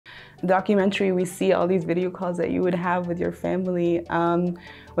documentary, we see all these video calls that you would have with your family.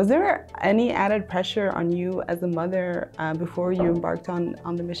 Was there any added pressure on you as a mother before you embarked on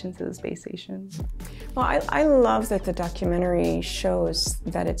the mission to the space station? Well, I love that the documentary shows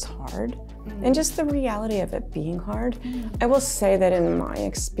that it's hard and just the reality of it being hard. I will say that in my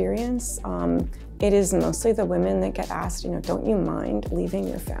experience, it is mostly the women that get asked, don't you mind leaving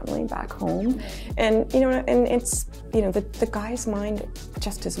your family back home? And, and it's, the guys mind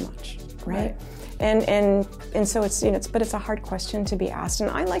just as much, right? And so it's, but it's a hard question to be asked. And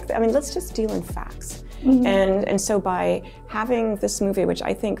I like that. I mean, let's just deal in facts. And so by having this movie, which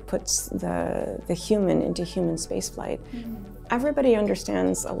I think puts the human into human spaceflight, everybody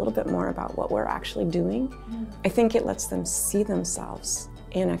understands a little bit more about what we're actually doing. I think it lets them see themselves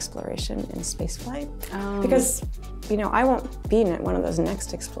in exploration in spaceflight. Because, I won't be one of those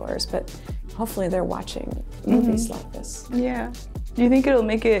next explorers, but hopefully they're watching movies like this. Yeah. Do you think it'll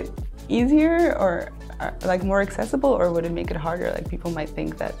make it easier or like more accessible, or would it make it harder? Like people might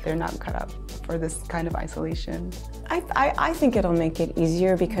think that they're not cut up for this kind of isolation. I think it'll make it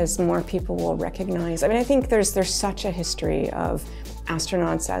easier because more people will recognize. I mean, I think there's such a history of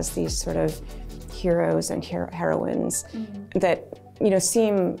astronauts as these sort of heroes and heroines that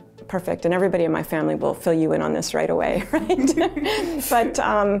seem perfect, and everybody in my family will fill you in on this right away, right? But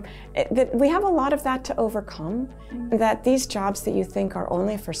that we have a lot of that to overcome, that these jobs that you think are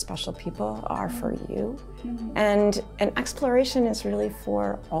only for special people are for you. And exploration is really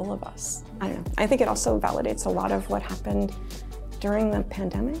for all of us. I don't know. I think it also validates a lot of what happened during the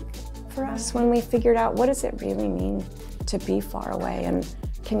pandemic for us, when we figured out what does it really mean to be far away, and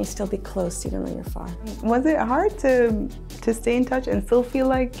can you still be close even though you're far? Was it hard to stay in touch and still feel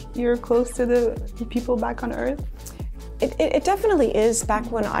like you're close to the people back on Earth? It definitely is. Back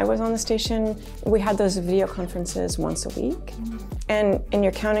when I was on the station, we had those video conferences once a week. And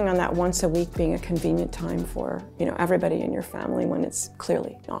you're counting on that once a week being a convenient time for everybody in your family when it's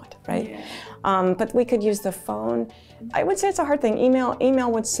clearly not, right? But we could use the phone. I would say it's a hard thing.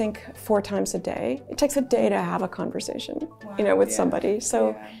 Email would sync 4 times a day. It takes a day to have a conversation, with somebody.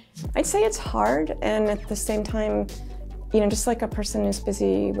 So I'd say it's hard, and at the same time, just like a person who's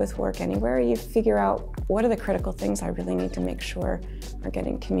busy with work anywhere, you figure out what are the critical things I really need to make sure are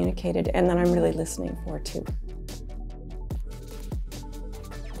getting communicated and that I'm really listening for too.